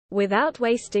Without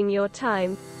wasting your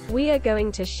time, we are going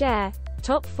to share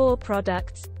top 4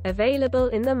 products available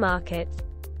in the market.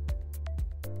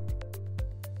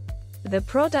 The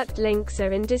product links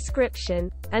are in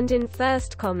description and in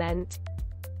first comment.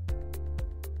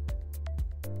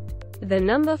 The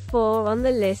number 4 on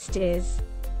the list is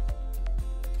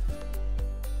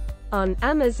on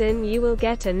Amazon. You will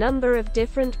get a number of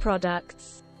different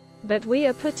products, but we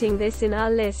are putting this in our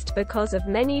list because of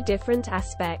many different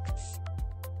aspects.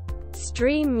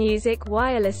 Stream music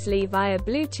wirelessly via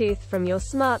Bluetooth from your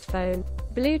smartphone.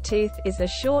 Bluetooth is a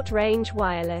short-range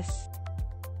wireless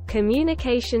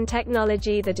communication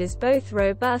technology that is both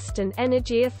robust and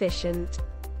energy efficient.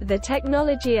 The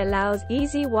technology allows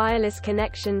easy wireless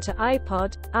connection to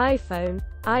iPod, iPhone,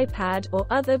 iPad or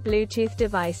other Bluetooth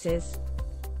devices,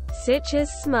 such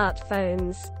as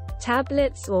smartphones,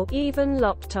 tablets or even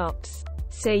laptops,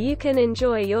 so you can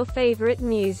enjoy your favorite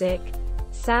music,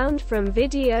 sound from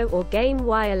video or game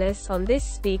wireless on this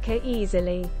speaker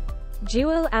easily.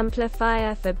 Dual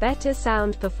amplifier for better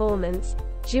sound performance.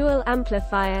 Dual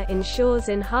amplifier ensures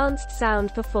enhanced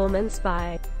sound performance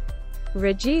by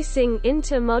reducing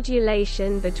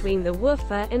intermodulation between the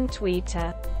woofer and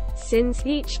tweeter. Since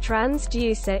each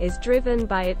transducer is driven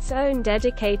by its own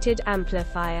dedicated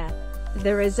amplifier,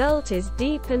 the result is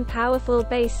deep and powerful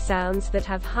bass sounds that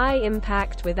have high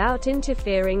impact without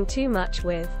interfering too much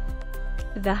with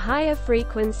the higher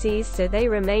frequencies, so they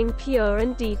remain pure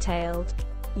and detailed.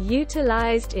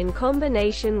 Utilized in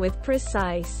combination with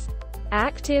precise,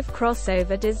 active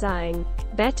crossover design.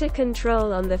 Better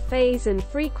control on the phase and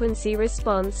frequency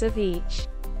response of each.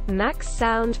 Max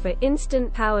Sound for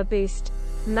instant power boost.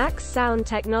 Max Sound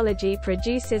technology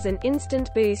produces an instant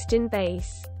boost in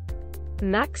bass,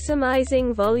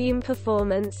 maximizing volume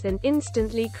performance and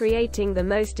instantly creating the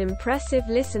most impressive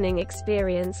listening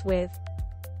experience with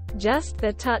just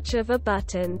the touch of a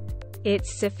button.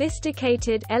 Its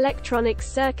sophisticated electronic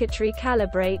circuitry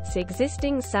calibrates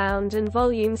existing sound and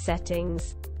volume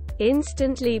settings,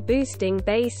 instantly boosting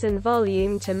bass and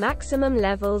volume to maximum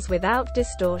levels without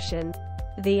distortion.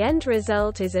 The end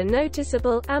result is a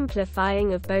noticeable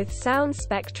amplifying of both sound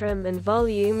spectrum and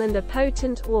volume and a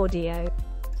potent audio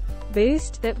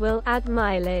boost that will add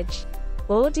mileage.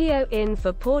 Audio in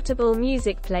for portable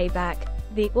music playback.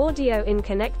 The audio in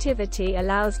connectivity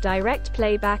allows direct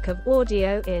playback of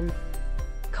audio in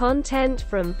content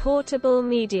from portable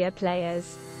media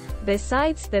players.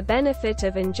 Besides the benefit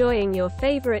of enjoying your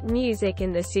favorite music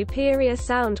in the superior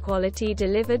sound quality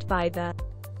delivered by the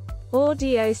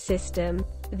audio system,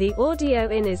 the audio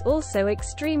in is also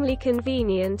extremely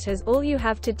convenient, as all you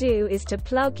have to do is to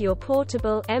plug your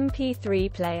portable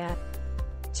MP3 player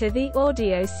to the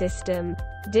audio system.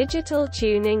 Digital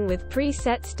tuning with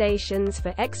preset stations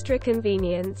for extra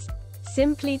convenience.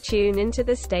 Simply tune into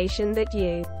the station that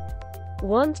you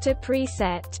want to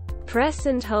preset. Press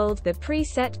and hold the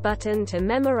preset button to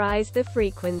memorize the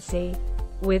frequency.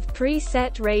 With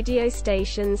preset radio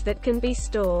stations that can be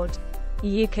stored,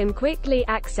 you can quickly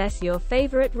access your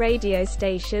favorite radio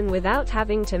station without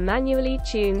having to manually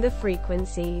tune the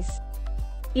frequencies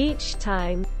each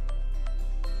time.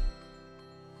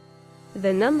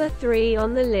 The number 3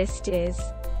 on the list is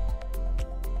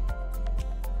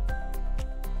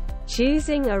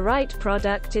choosing a right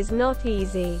product is not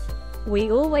easy.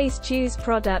 We always choose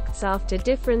products after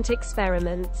different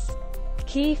experiments.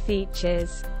 Key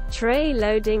features: tray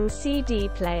loading CD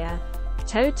player,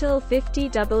 total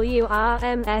 50W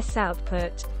RMS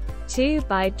output,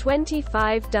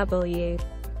 2x25W,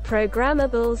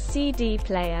 programmable CD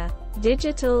player,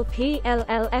 digital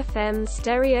PLL/FM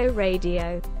stereo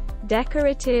radio,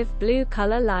 decorative blue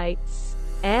color lights,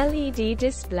 LED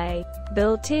display,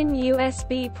 built-in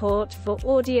USB port for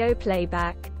audio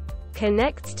playback,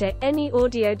 connects to any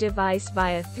audio device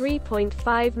via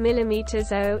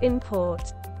 3.5mm O-in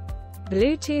port,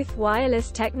 Bluetooth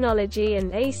wireless technology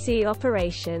and AC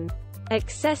operation.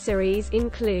 Accessories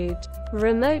include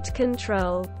remote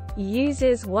control,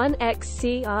 uses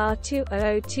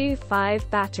 1XCR2025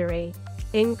 battery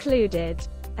included,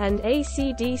 and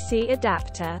AC/DC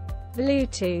adapter.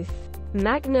 Bluetooth.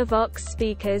 Magnavox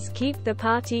speakers keep the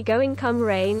party going come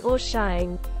rain or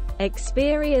shine.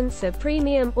 Experience a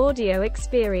premium audio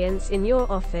experience in your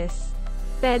office,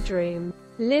 bedroom,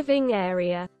 living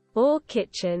area, or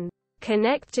kitchen.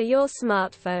 Connect to your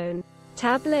smartphone,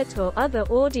 tablet or other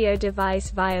audio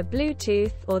device via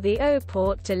Bluetooth or the O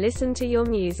port to listen to your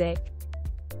music,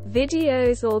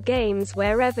 videos or games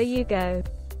wherever you go.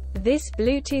 This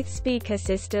Bluetooth speaker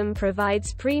system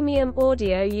provides premium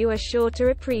audio you are sure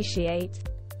to appreciate.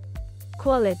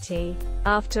 Quality.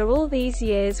 After all these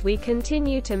years, we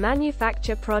continue to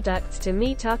manufacture products to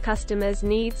meet our customers'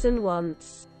 needs and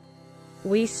wants.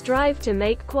 We strive to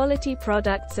make quality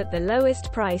products at the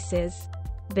lowest prices,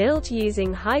 built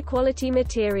using high-quality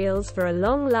materials for a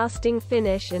long-lasting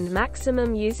finish and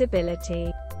maximum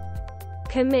usability.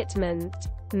 Commitment.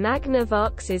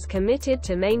 Magnavox is committed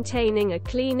to maintaining a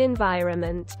clean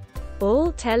environment.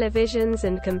 All televisions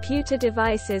and computer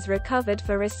devices recovered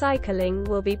for recycling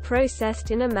will be processed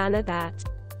in a manner that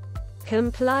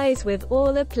complies with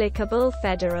all applicable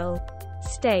federal,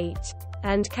 state,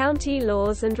 and county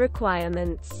laws and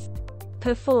requirements.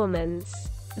 Performance.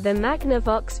 The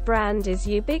Magnavox brand is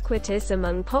ubiquitous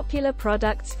among popular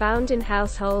products found in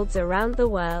households around the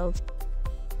world.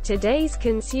 Today's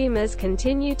consumers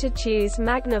continue to choose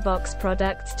Magnavox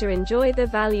products to enjoy the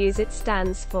values it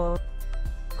stands for: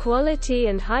 quality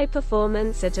and high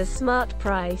performance at a smart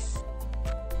price.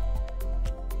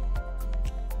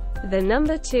 The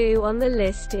number 2 on the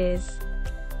list is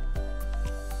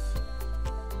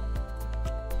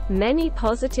Many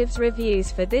positive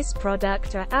reviews for this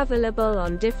product are available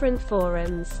on different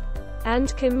forums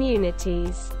and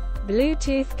communities.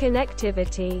 Bluetooth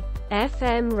connectivity,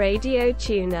 FM radio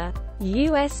tuner,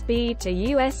 USB to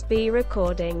USB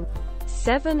recording,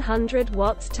 700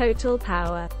 watts total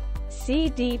power,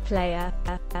 CD player.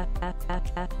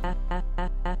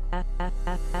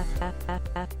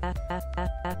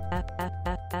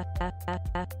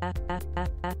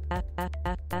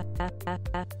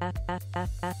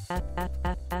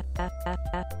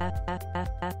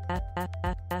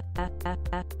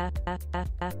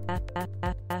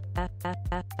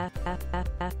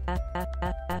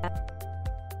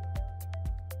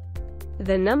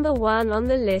 The number 1 on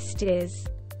the list is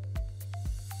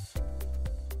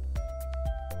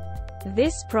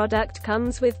This product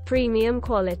comes with premium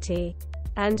quality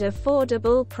and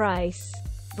affordable price.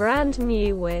 Brand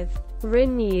new with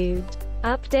renewed,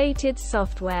 updated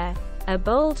software, a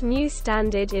bold new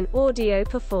standard in audio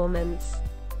performance,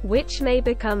 which may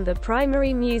become the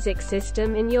primary music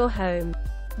system in your home.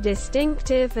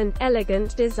 Distinctive and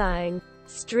elegant design,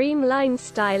 streamlined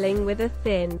styling with a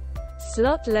thin,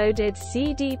 slot-loaded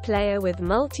CD player with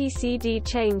multi-CD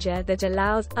changer that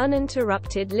allows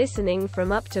uninterrupted listening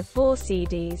from up to 4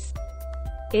 CDs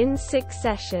in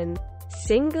succession.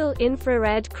 Single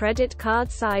infrared credit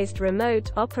card-sized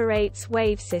remote operates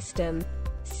wave system,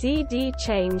 CD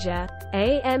changer,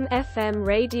 AM/FM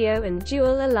radio and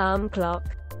dual alarm clock.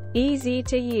 Easy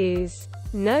to use,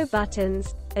 no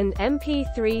buttons, and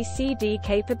MP3 CD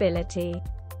capability.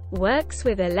 Works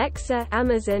with Alexa,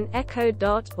 Amazon Echo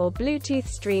Dot, or Bluetooth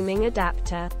streaming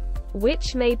adapter,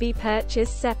 which may be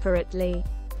purchased separately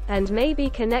and may be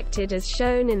connected as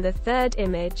shown in the third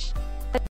image.